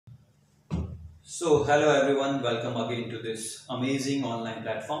Hello everyone, welcome again to this amazing online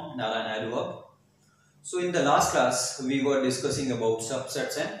platform, Narayan Hub. In the last class, we were discussing about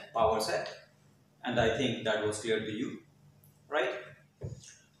subsets and power set, and I think that was clear to you, right?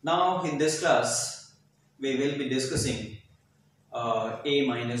 Now, in this class, we will be discussing A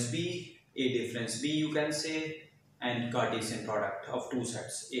minus B, A difference B, you can say, and Cartesian product of two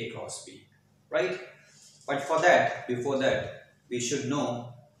sets, A cross B, right? But for that, before that, we should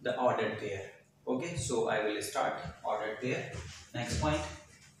know the ordered pair. Okay, so I will start ordered pair. Next point,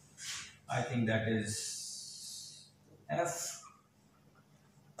 I think that is F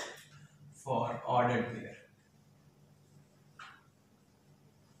for ordered pair.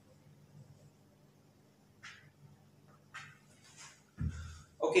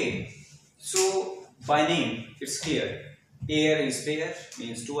 Okay, so by name it's clear. Pair is pair,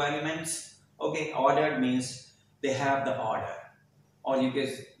 means two elements. Okay, ordered means they have the order, or you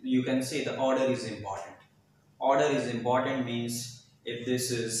can say the order is important. Order is important means if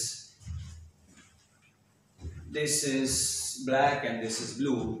this is black and this is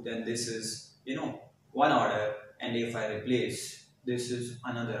blue, then this is one order, and if I replace, this is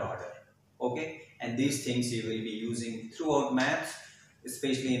another order. Okay, and these things you will be using throughout maths,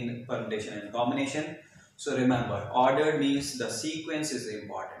 especially in permutation and combination. So remember, order means the sequence is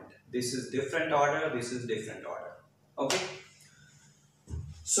important. This is different order, this is different order. Okay.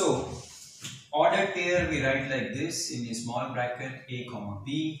 So, ordered pair we write like this in a small bracket A comma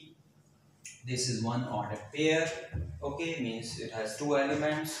B. This is one ordered pair. Okay, means it has two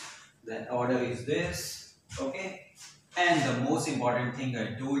elements. The order is this. Okay, and the most important thing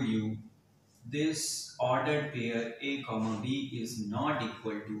I told you, this ordered pair A comma B is not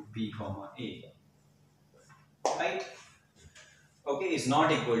equal to B comma A. Right? Okay, it's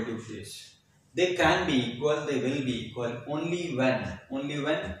not equal to this. They can be equal, they will be equal only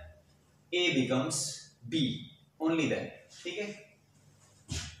when A becomes B, only then. Okay?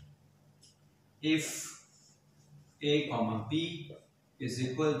 If A comma B is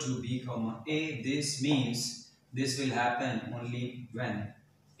equal to B comma A, this means this will happen only when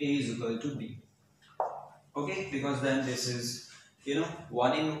A is equal to B. Okay? Because then this is 1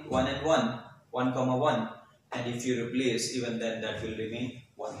 and 1 comma 1, and if you replace, even then that will remain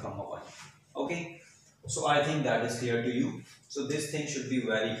 1 comma 1. Okay, so I think that is clear to you. So this thing should be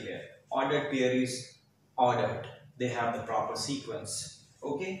very clear. Ordered pair is ordered. They have the proper sequence.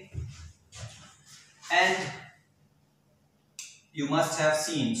 Okay, and you must have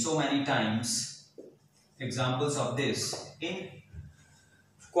seen so many times examples of this in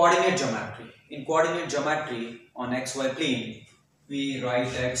coordinate geometry. In coordinate geometry on xy plane, we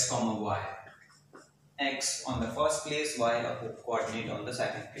write x comma y. X on the first place, y a coordinate on the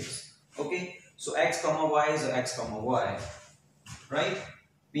second place. Okay, so x comma y is x comma y, right?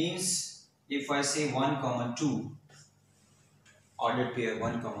 Means if I say 1 comma 2, ordered pair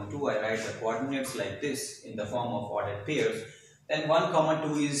 1 comma 2, I write the coordinates like this in the form of ordered pairs. Then 1 comma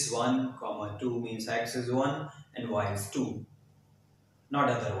 2 is 1 comma 2, means x is 1 and y is 2, not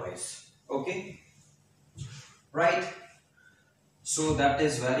otherwise. Okay, right? So that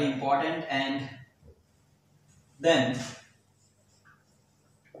is very important. And then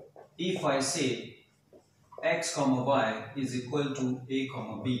if I say x comma y is equal to a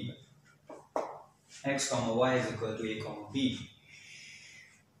comma b, x comma y is equal to a comma b,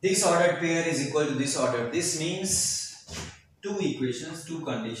 this ordered pair is equal to this order. This means two equations, two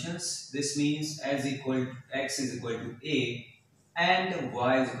conditions. This means x is equal to a and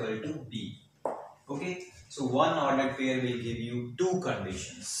y is equal to b. Okay, so one ordered pair will give you two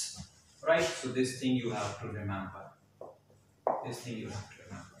conditions, right? So this thing you have to remember.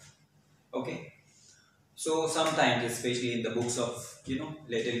 Okay, so sometimes, especially in the books of little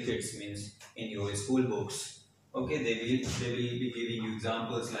kids, means in your school books, okay, they will be giving you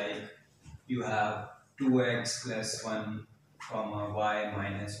examples like you have 2x plus 1 comma y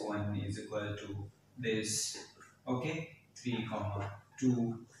minus 1 is equal to this. Okay, 3 comma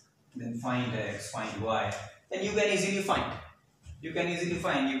 2, then find x, find y. Then you can easily find. You can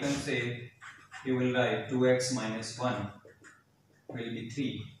say, you will write 2x minus 1 will be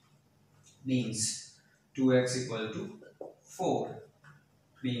 3, means 2x equal to 4,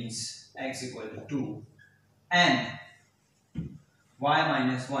 means x equal to 2, and y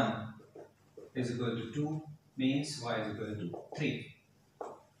minus 1 is equal to 2, means y is equal to 3.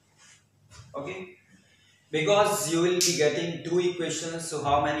 Okay, because you will be getting two equations, so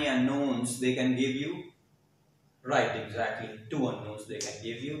how many unknowns they can give you? Right, exactly, two unknowns they can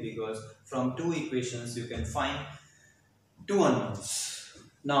give you, because from two equations you can find two unknowns.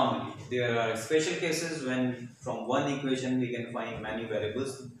 Normally, there are special cases when from one equation we can find many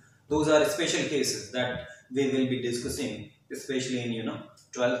variables. Those are special cases that we will be discussing, especially in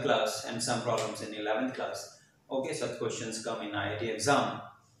 12th class and some problems in 11th class. Okay, such questions come in IIT exam.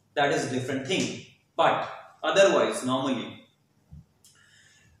 That is a different thing. But otherwise, normally,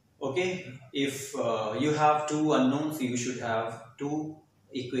 okay, if you have two unknowns, you should have two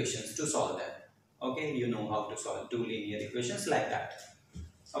equations to solve them. Okay, you know how to solve two linear equations like that.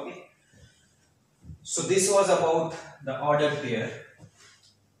 Okay, so this was about the ordered pair.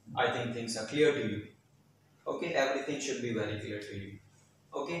 I think things are clear to you. Okay, everything should be very clear to you.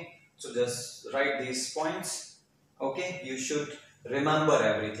 Okay, so just write these points. Okay, you should remember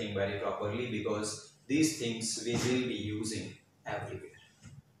everything very properly because these things we will be using everywhere.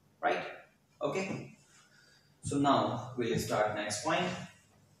 Right? Okay, so now we'll start next point.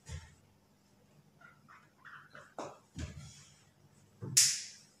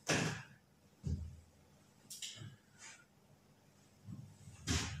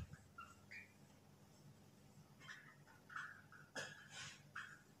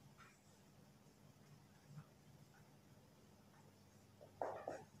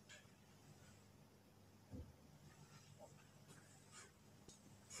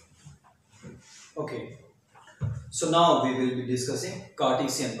 Okay, so now we will be discussing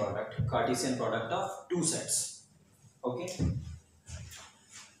Cartesian product of two sets. Okay,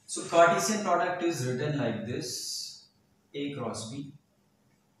 so Cartesian product is written like this: A cross B.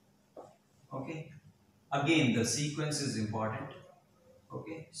 Okay, again the sequence is important.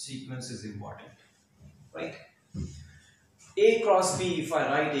 Okay, sequence is important, right? A cross B, if I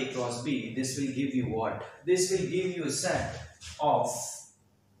write A cross B, this will give you what? This will give you a set of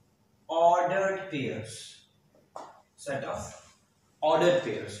ordered pairs. Set of ordered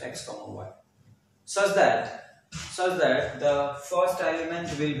pairs x comma y, such that the first element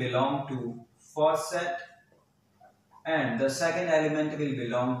will belong to first set and the second element will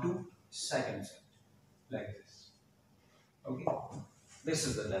belong to second set, like this. Okay, this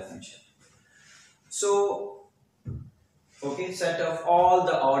is the definition. So okay, set of all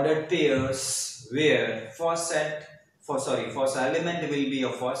the ordered pairs where first element will be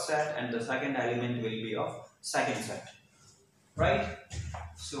of first set and the second element will be of second set, right?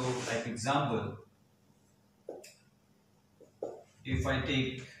 So like example, if I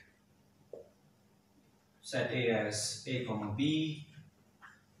take set A as A comma B,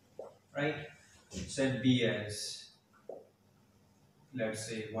 right, set B as, let's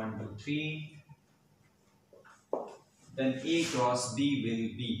say, 1 2 3, then A cross B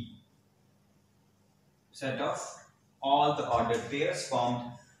will be set of all the ordered pairs formed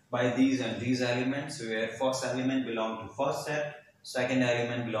by these and these elements where first element belongs to first set, second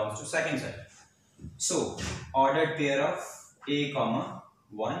element belongs to second set. So ordered pair of A comma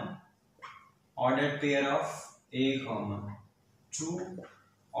 1, ordered pair of A comma 2,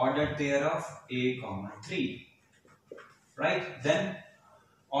 ordered pair of A comma 3, right? Then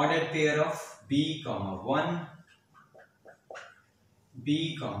ordered pair of B comma 1,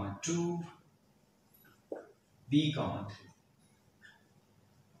 B comma 2, B comma 3.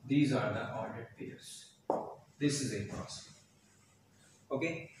 These are the ordered pairs. This is A cross B.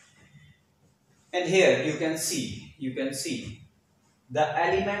 Okay, and here you can see the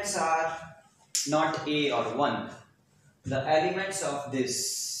elements are not A or 1. The elements of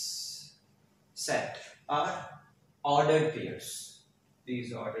this set are ordered pairs.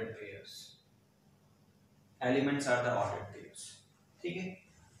 These ordered pairs. Elements are the ordered pairs. Okay,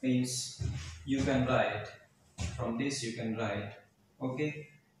 means you can write from this. You can write, okay,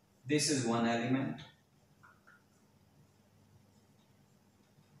 this is one element.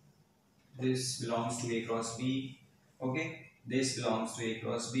 This belongs to A cross B. Okay, this belongs to A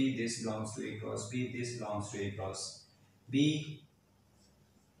cross B. This belongs to A cross B. This belongs to A cross B.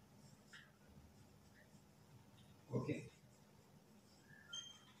 Okay,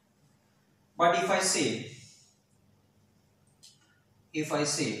 but if I say,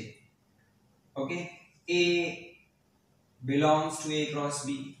 okay, A belongs to A cross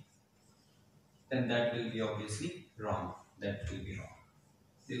B, then that will be obviously wrong. That will be wrong.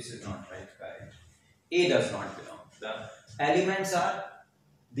 This is not right, correct. A does not belong. The elements are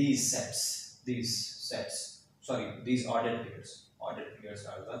these sets. These ordered pairs. Ordered pairs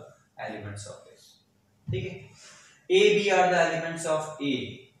are the elements of this. Okay. A, B are the elements of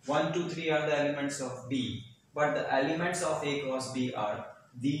A. 1, 2, 3 are the elements of B. But the elements of A cross B are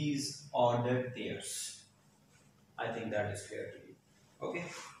these ordered pairs. I think that is clear to you. Okay.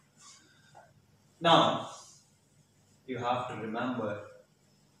 Now, you have to remember,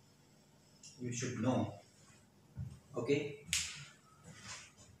 you should know, okay,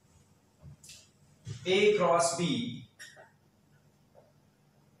 A cross B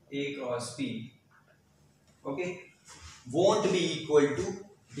A cross B, okay, won't be equal to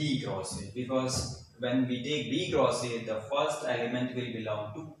B cross A, because when we take B cross A, the first element will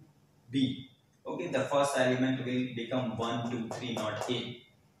belong to B. Okay, the first element will become 1, 2, 3, not A.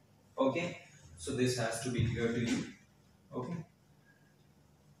 Okay, so this has to be clear to you. Okay,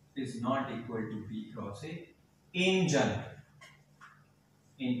 is not equal to B cross A in general.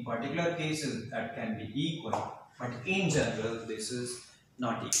 In particular cases that can be equal, but in general this is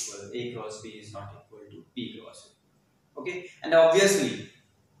not equal. A cross B is not equal to B cross A. Okay, and obviously,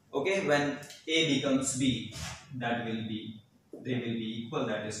 okay, when A becomes B, that will be, they will be equal.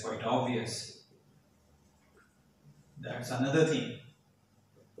 That is quite obvious. That's another thing,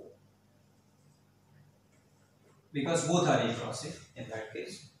 because both are A cross A in that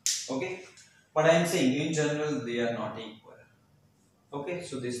case. Okay, but I am saying in general they are not equal. Okay,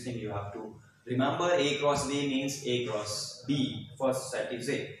 so this thing you have to remember. A cross B means A cross B, first set is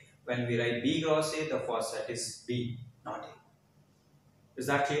A. When we write B cross A, the first set is B, not A. Is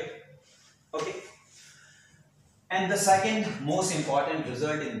that clear? Okay. And the second most important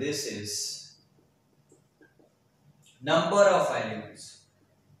result in this is number of elements.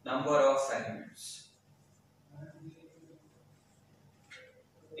 Number of elements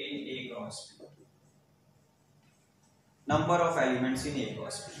in A cross B. Number of elements in A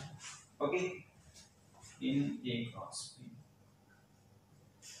cross B. Okay, in A cross B.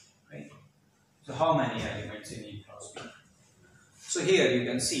 Right. So how many elements in A cross B? So here you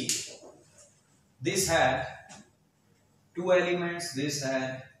can see this had 2 elements, this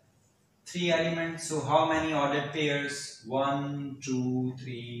had 3 elements. So how many ordered pairs? 1, 2,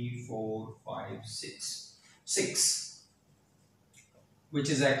 3, 4, 5, 6. 6, which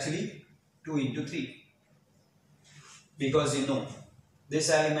is actually 2 into 3. Because you know, this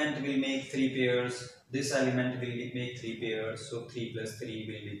element will make 3 pairs, this element will make 3 pairs, so 3 plus 3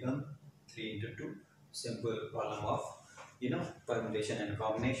 will become 3 into 2. Simple problem of, you know, permutation and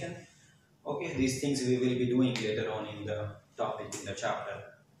combination. Okay, these things we will be doing later on in the topic, in the chapter,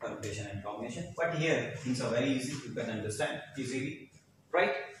 permutation and combination. But here things are very easy, you can understand easily,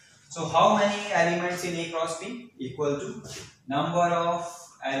 right? So how many elements in A cross B? Equal to number of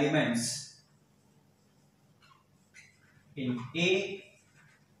elements in A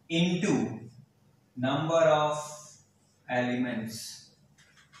into number of elements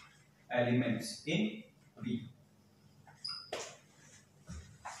in B,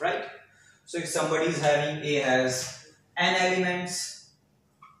 right? So if somebody is having, A has n elements,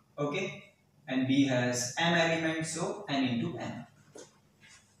 okay, and B has m elements, so n into n,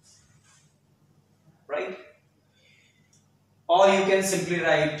 right? Or you can simply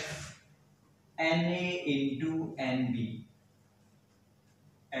write NA into NB.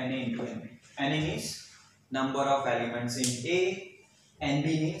 NA into NB. NA means number of elements in A, NB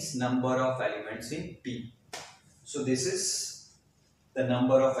means number of elements in B. So this is the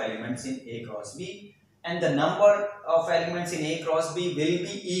number of elements in A cross B, and the number of elements in A cross B will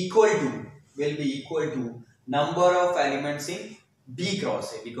be equal to number of elements in B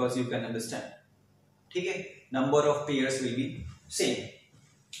cross A, because you can understand. Okay, number of pairs will be same.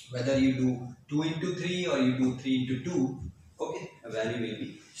 Whether you do 2 into 3 or you do 3 into 2, okay, the value will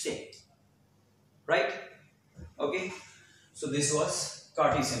be same, right? Okay, so this was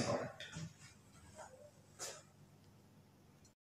Cartesian product.